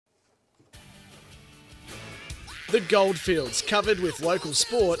The Goldfields, covered with local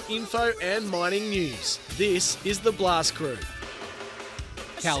sport, info and mining news. This is the Blast Crew.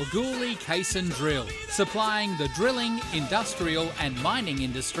 Kalgoorlie Case and Drill, supplying the drilling, industrial and mining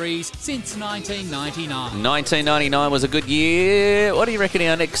industries since 1999. 1999 was a good year. What do you reckon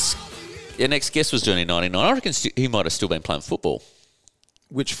our next guest was doing in 99? I reckon he might have still been playing football.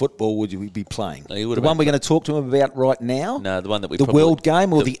 Which football would you be playing? The one we're going to talk to him about right now? No, the one that we The World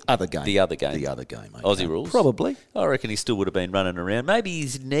Game or the other game? The other game. The other game. Okay. Aussie rules? Probably. I reckon he still would have been running around. Maybe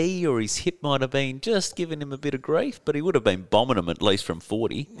his knee or his hip might have been just giving him a bit of grief, but he would have been bombing them at least from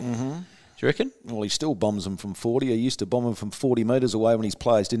 40. Mm-hmm. Do you reckon? Well, he still bombs them from 40. He used to bomb them from 40 metres away when his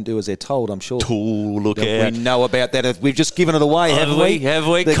players didn't do as they're told, I'm sure. Look out. We know about that. We've just given it away, haven't we? Have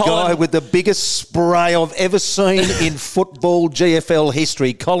we? The guy with the biggest spray I've ever seen in football GFL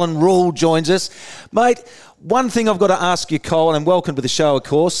history, Colin Rule, joins us. Mate, one thing I've got to ask you, Colin, and welcome to the show, of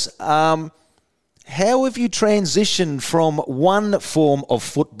course. How have you transitioned from one form of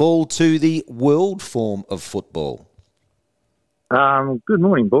football to the world form of football? Good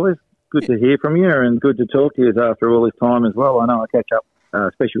morning, boys. Good to hear from you and good to talk to you after all this time as well. I know I catch up,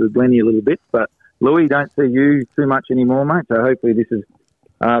 especially with Glennie a little bit, but Louis, don't see you too much anymore, mate. So hopefully this is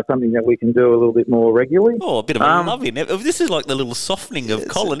something that we can do a little bit more regularly. Oh, a bit of a love in it. This is like the little softening of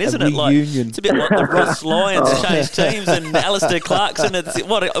Colin, isn't it? Like, reunion. it's a bit like the Ross Lions changed teams and Alistair Clarkson.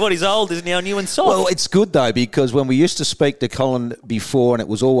 What is old is now new and soft. Well, it's good, though, because when we used to speak to Colin before and it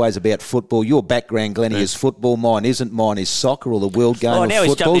was always about football, your background, Glennie, is football. Mine isn't. Mine is soccer or the world game of now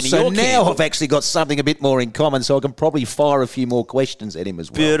football. He's So your now camp. I've actually got something a bit more in common, so I can probably fire a few more questions at him as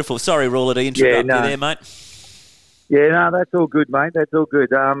well. Beautiful. Sorry, Ruler, to interrupt you there, mate. Yeah, no, that's all good, mate. That's all good.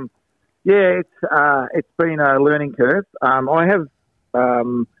 It's been a learning curve. I have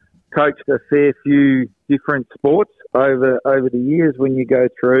coached a fair few different sports over the years. When you go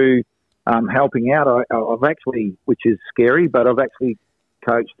through helping out, I've actually, which is scary, but I've actually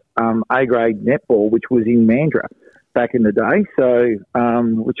coached A-grade netball, which was in Mandurah back in the day. So,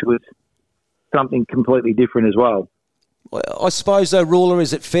 which was something completely different as well. Well, I suppose, though, Ruler,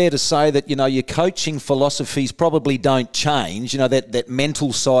 is it fair to say that, your coaching philosophies probably don't change, that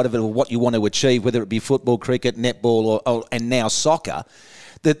mental side of it, or what you want to achieve, whether it be football, cricket, netball, and now soccer,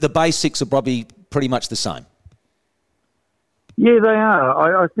 that the basics are probably pretty much the same? Yeah, they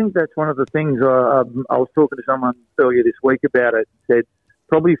are. I think that's one of the things. I was talking to someone earlier this week about it, said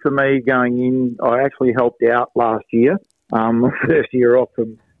probably for me going in, I actually helped out last year, my first year off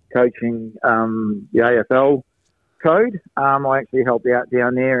from coaching the AFL code. I actually helped out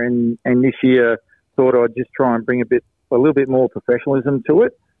down there, and this year thought I'd just try and bring a little bit more professionalism to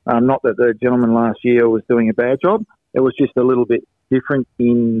it. Not that the gentleman last year was doing a bad job. It was just a little bit different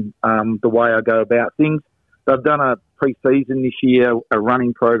in the way I go about things. So I've done a pre-season this year, a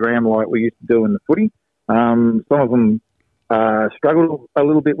running program like we used to do in the footy. Some of them struggled a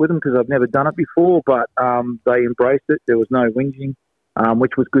little bit with them because I've never done it before, but they embraced it. There was no whinging,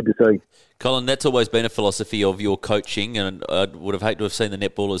 which was good to see. Colin, that's always been a philosophy of your coaching, and I would have hated to have seen the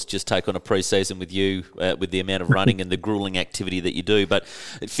netballers just take on a pre-season with you with the amount of running and the gruelling activity that you do. But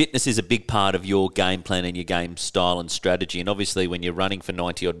fitness is a big part of your game plan and your game style and strategy. And obviously when you're running for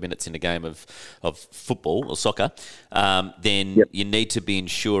 90-odd minutes in a game of football or soccer, then you need to be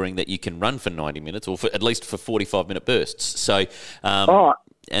ensuring that you can run for 90 minutes or at least for 45-minute bursts. So...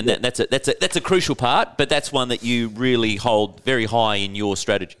 And that's a crucial part, but that's one that you really hold very high in your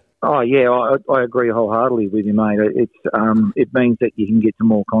strategy. Oh yeah, I agree wholeheartedly with you, mate. It means that you can get to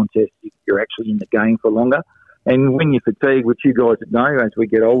more contests. You're actually in the game for longer, and when you're fatigued, which you guys know as we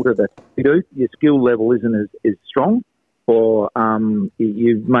get older, that you do, your skill level isn't as strong, or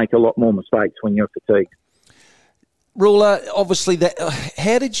you make a lot more mistakes when you're fatigued. Ruler, obviously,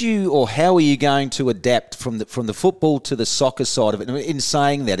 how are you going to adapt from the football to the soccer side of it? In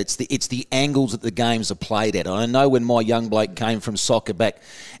saying that, it's the angles that the games are played at. I know when my young bloke came from soccer back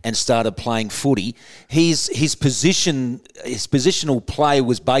and started playing footy, his positional play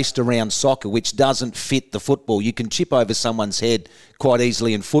was based around soccer, which doesn't fit the football. You can chip over someone's head quite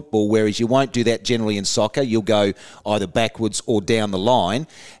easily in football, whereas you won't do that generally in soccer. You'll go either backwards or down the line.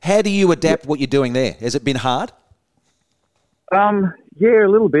 How do you adapt what you're doing there? Has it been hard? Yeah, a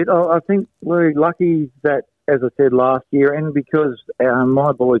little bit. I think we're lucky that, as I said last year, and because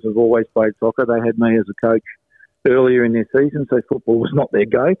my boys have always played soccer, they had me as a coach earlier in their season, so football was not their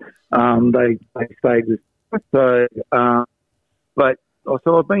go. They stayed with so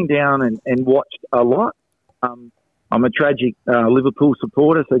I've been down and watched a lot. I'm a tragic Liverpool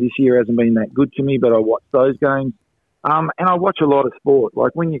supporter, so this year hasn't been that good to me, but I watch those games. And I watch a lot of sport.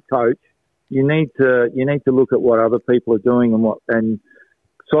 Like when you coach, you need to look at what other people are doing and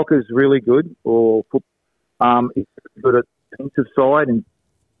soccer's really good, or He's good at the defensive side and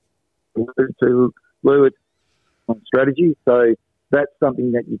to Lewis on strategy. So that's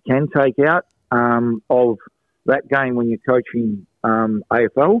something that you can take out of that game when you're coaching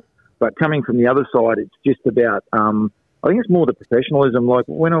AFL. But coming from the other side, it's just about, I think it's more the professionalism. Like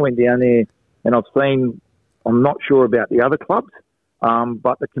when I went down there and I'm not sure about the other clubs,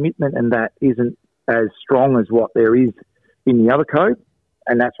 but the commitment and that isn't as strong as what there is in the other code.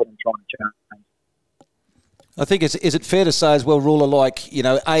 And that's what I'm trying to change. I think, is it fair to say as well, Ruler, like, you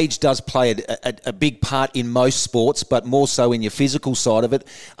know, age does play a big part in most sports, but more so in your physical side of it.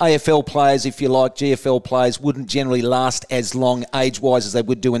 AFL players, if you like, GFL players wouldn't generally last as long age-wise as they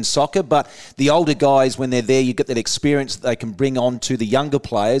would do in soccer, but the older guys, when they're there, you get that experience that they can bring on to the younger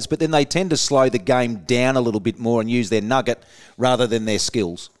players, but then they tend to slow the game down a little bit more and use their nugget rather than their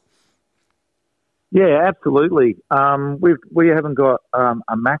skills. Yeah, absolutely. We haven't got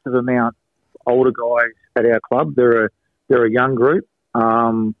a massive amount of older guys at our club. They're a young group.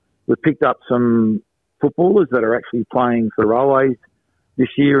 We've picked up some footballers that are actually playing for Railways this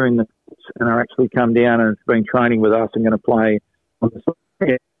year and are actually come down and have been training with us and going to play on the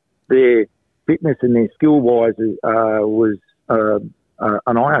side. Their fitness and their skill-wise was an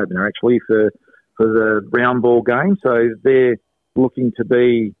eye-opener actually for the round ball game. So they're looking to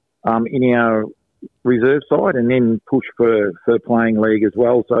be in our reserve side and then push for playing league as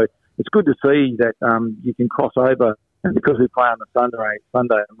well. So it's good to see that you can cross over, and because we play on the Sunday,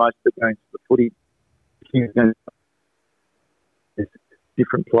 most of the games for the footy, there's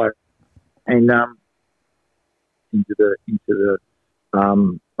different players, and into the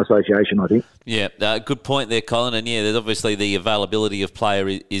association, I think. Yeah, good point there, Colin. And yeah, there's obviously the availability of player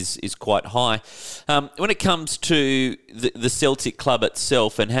is quite high. When it comes to the Celtic club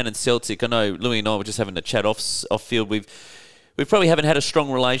itself and Hannans Celtic, I know Louis and I were just having a chat off field. We probably haven't had a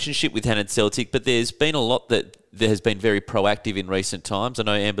strong relationship with Hannans Celtic, but there's been a lot that has been very proactive in recent times. I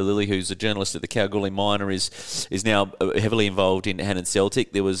know Amber Lilly, who's a journalist at the Kalgoorlie Miner, is now heavily involved in Hannans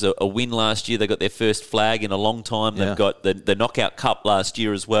Celtic. There was a win last year. They got their first flag in a long time. Yeah. They've got the Knockout Cup last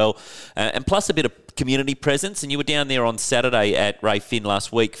year as well, and plus a bit of community presence. And you were down there on Saturday at Ray Finn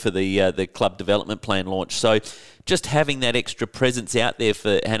last week for the club development plan launch. So just having that extra presence out there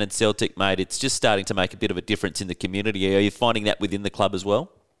for Hannans Celtic, mate, it's just starting to make a bit of a difference in the community. Are you finding that within the club as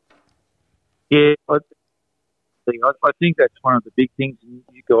well? Yeah, I think that's one of the big things.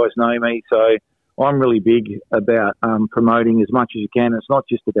 You guys know me, so I'm really big about promoting as much as you can. It's not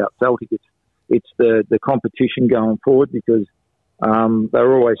just about Celtic; it's the competition going forward, because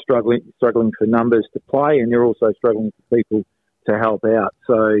they're always struggling for numbers to play, and they're also struggling for people to help out.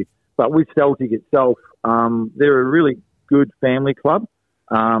 So, but with Celtic itself, they're a really good family club.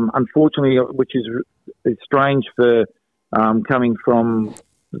 Unfortunately, which is strange for coming from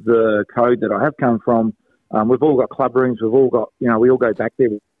the code that I have come from. We've all got club rooms. We've all got, we all go back there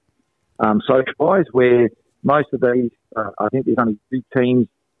with socialise, where most of these, I think there's only two teams,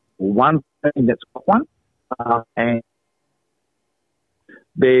 one team that's got one, and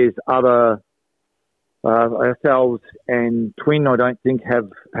there's other, ourselves and Twin, I don't think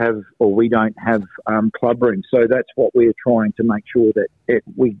we don't have club rooms. So that's what we're trying to make sure that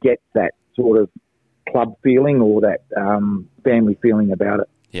we get that sort of club feeling or that family feeling about it.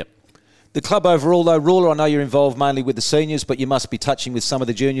 Yep. The club overall, though, Ruler, I know you're involved mainly with the seniors, but you must be touching with some of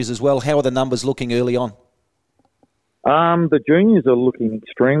the juniors as well. How are the numbers looking early on? The juniors are looking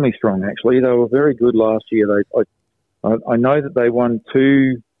extremely strong, actually. They were very good last year. I know that they won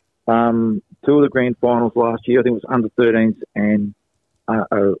two of the grand finals last year. I think it was under 13s and I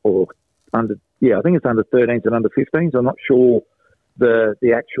think it's under 13s and under 15s. I'm not sure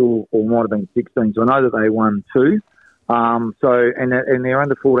the actual, or might have been 16s. I know that they won two. And they're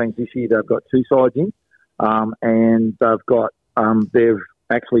under 14s this year. They've got two sides in, and they've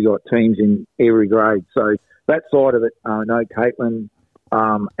actually got teams in every grade. So that side of it, I know Caitlin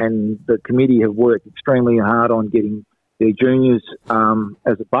and the committee have worked extremely hard on getting their juniors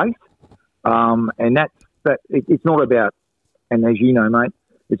as a base. And it's not about, and as you know, mate,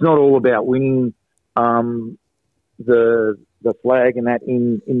 it's not all about winning the flag and that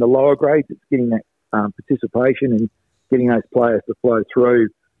in the lower grades. It's getting that participation and getting those players to flow through.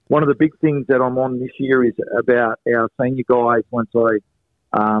 One of the big things that I'm on this year is about our senior guys. Once I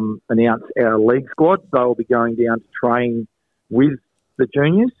announce our league squad, they'll be going down to train with the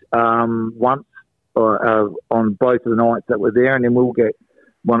juniors once on both of the nights that we're there, and then we'll get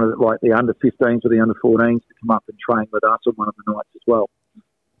one of the under 15s or the under 14s to come up and train with us on one of the nights as well.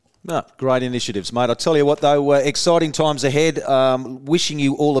 No, great initiatives, mate. I tell you what, though, exciting times ahead. Wishing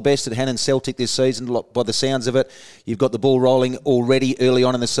you all the best at Hannans Celtic this season. By the sounds of it, you've got the ball rolling already early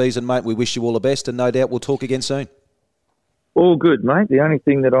on in the season, mate. We wish you all the best, and no doubt we'll talk again soon. All good, mate. The only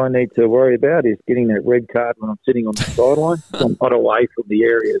thing that I need to worry about is getting that red card when I'm sitting on the sideline. I'm not away from the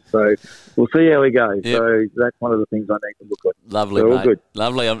area, so we'll see how we go. Yep. So that's one of the things I need to look at. Lovely, so mate. All good.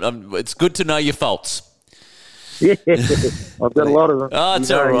 Lovely. It's good to know your faults. Yeah, I've got a lot of them. Oh, it's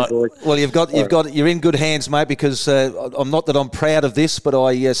all right. Well, you're in good hands, mate. Because I'm proud of this, but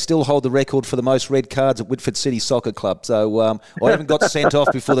I still hold the record for the most red cards at Whitford City Soccer Club. So I haven't got sent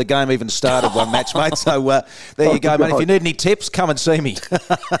off before the game even started one match, mate. So there you go, mate. If you need any tips, come and see me.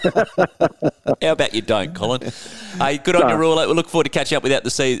 How about you don't, Colin? Hey, good on you, Ruler. We look forward to catching up throughout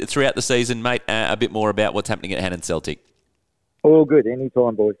the season, mate. A bit more about what's happening at Hannans Celtic. All good.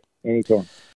 Anytime, boys. Anytime.